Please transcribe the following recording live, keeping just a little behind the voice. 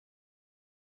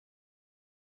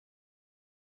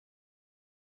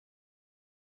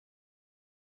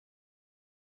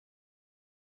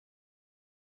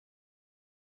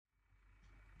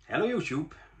Hello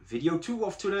YouTube, video 2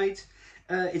 of tonight.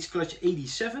 It's clutch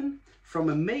 87 from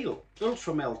a male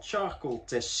Ultramel charcoal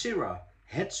Tessera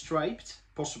head striped,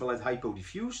 possible at hypo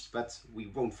diffused, but we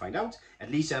won't find out.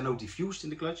 At least there are no diffused in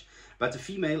the clutch. But the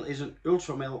female is an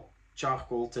Ultramel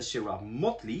charcoal Tessera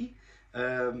Motley,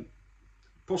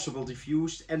 possible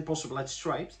diffused and possible at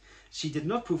striped. She did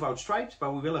not prove out striped,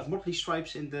 but we will have Motley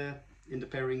stripes in the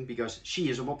pairing because she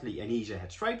is a Motley and he's a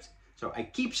head striped. So I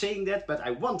keep saying that, but I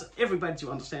want everybody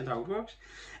to understand how it works.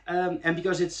 And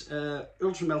because it's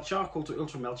Ultramel charcoal to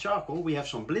Ultramel charcoal, we have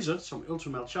some blizzards, some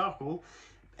Ultramel charcoal.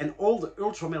 And all the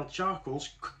Ultramel charcoals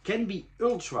can be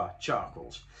Ultra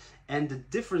charcoals. And the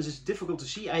difference is difficult to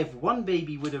see. I have one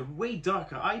baby with a way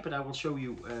darker eye, but I will show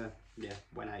you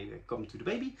when I come to the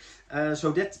baby.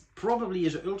 So that probably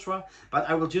is an Ultra, but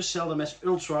I will just sell them as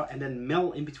Ultra and then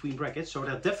Mel in between brackets. So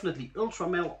they're definitely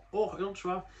Ultramel or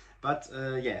Ultra. But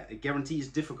yeah, a guarantee is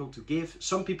difficult to give.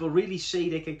 Some people really say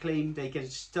they can claim they can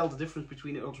tell the difference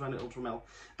between an Ultra and an Ultramel,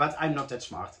 but I'm not that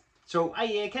smart. So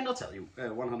I cannot tell you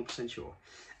 100% sure.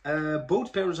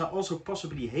 Both parents are also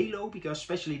possibly halo, because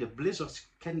especially the blizzards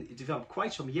can develop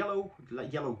quite some yellow,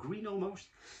 like yellow-green almost.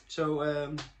 So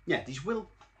yeah, these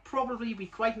will probably be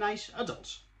quite nice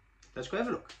adults. Let's go have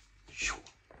a look.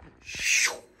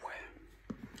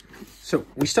 So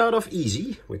we start off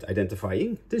easy with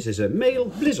identifying. This is a male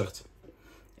blizzard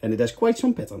and it has quite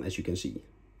some pattern, as you can see.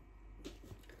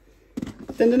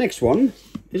 Then the next one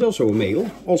is also a male,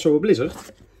 also a blizzard,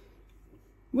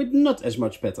 with not as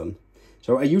much pattern.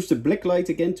 So I used the black light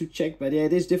again to check, but yeah,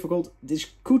 it is difficult. This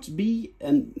could be,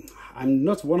 and I'm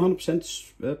not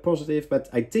 100% positive, but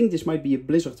I think this might be a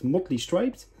blizzard Motley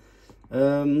striped.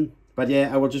 But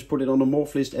yeah, I will just put it on the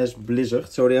morph list as blizzard.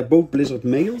 So they are both blizzard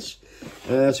males.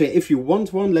 So if you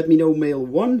want one, let me know male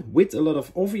 1 with a lot of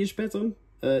obvious pattern,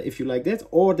 if you like that,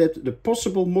 or that the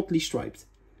possible Motley striped.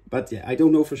 But yeah, I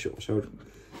don't know for sure. So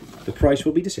the price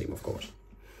will be the same, of course.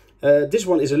 This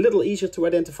one is a little easier to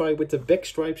identify with the back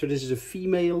stripe. So this is a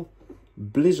female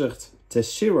blizzard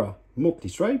Tessera Motley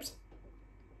striped.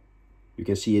 You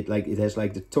can see it like it has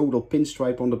like the total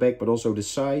pinstripe on the back, but also the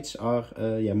sides are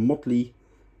yeah, Motley.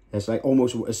 Has like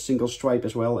almost a single stripe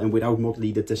as well, and without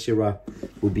Motley the Tessera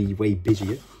will be way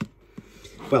busier.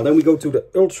 Well, then we go to the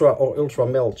Ultra or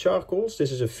Ultramel charcoals.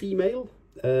 This is a female,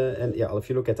 and yeah, if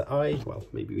you look at the eye, well,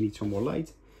 maybe we need some more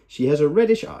light. She has a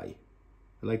reddish eye,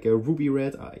 like a ruby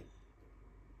red eye.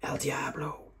 El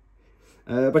Diablo.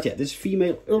 But yeah, this is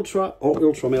female Ultra or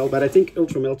Ultramel, but I think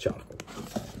Ultramel charcoal.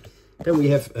 Then we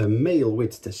have a male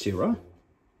with Tessera,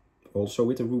 also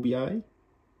with a ruby eye.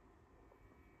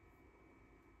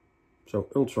 So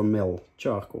Ultramel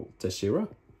charcoal Tessera.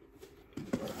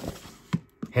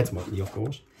 Head Motley, of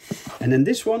course. And then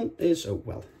this one is, oh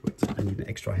well, wait, I need an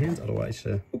extra hand, otherwise.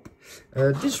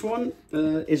 This one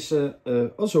is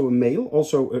also a male,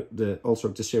 also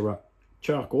Tessera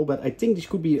charcoal, but I think this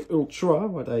could be Ultra,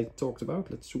 what I talked about.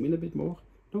 Let's zoom in a bit more.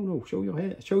 No, show your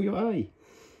hair, show your eye.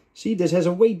 See, this has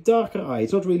a way darker eye.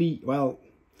 It's not really, well,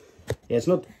 yeah, it's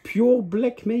not pure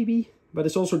black maybe, but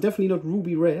it's also definitely not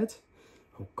ruby red.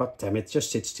 Oh, god damn it, just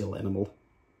sit still, animal.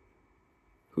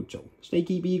 Good job.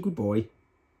 Snakey, be a good boy.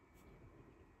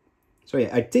 So yeah,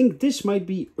 I think this might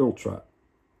be Ultra.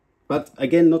 But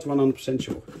again, not 100%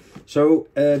 sure. So,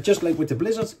 just like with the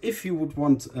blizzards, if you would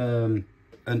want an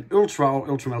Ultra or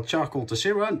Ultramel charcoal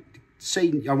Tessera,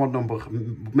 say I want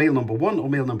male number 1 or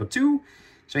male number 2.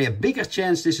 So yeah, bigger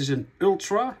chance this is an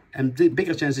Ultra, and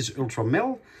bigger chance this is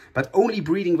Ultramel. But only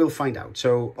breeding will find out.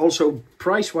 So also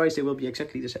price-wise, they will be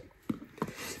exactly the same.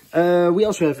 We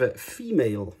also have a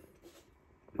female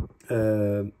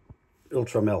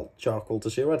Ultramel charcoal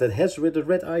Tessera that has with the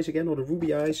red eyes again, or the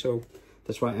ruby eyes, so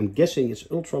that's why I'm guessing it's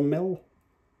Ultramel.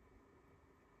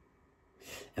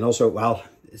 And also, well,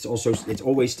 it's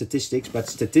always statistics, but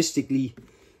statistically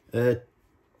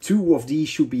 2 of these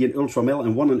should be an Ultramel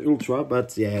and 1 an Ultra,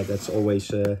 but yeah, that's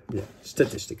always yeah,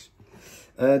 statistics.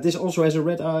 This also has a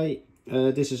red eye.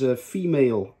 This is a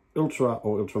female Ultra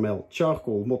or Ultramel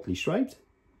charcoal Motley striped.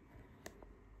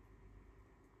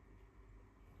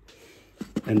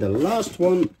 And the last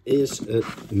one is a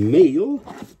male,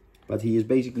 but he is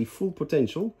basically full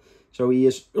potential. So he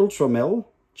is Ultramel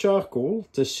charcoal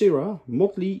Tessera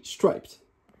Motley striped.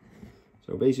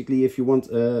 So basically, if you want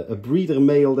a breeder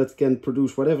male that can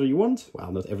produce whatever you want,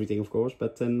 well, not everything of course,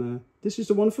 but then this is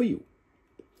the one for you.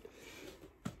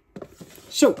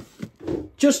 So,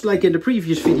 just like in the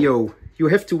previous video, you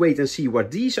have to wait and see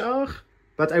what these are,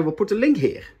 but I will put a link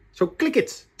here. So click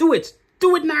it, do it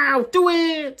now, do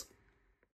it!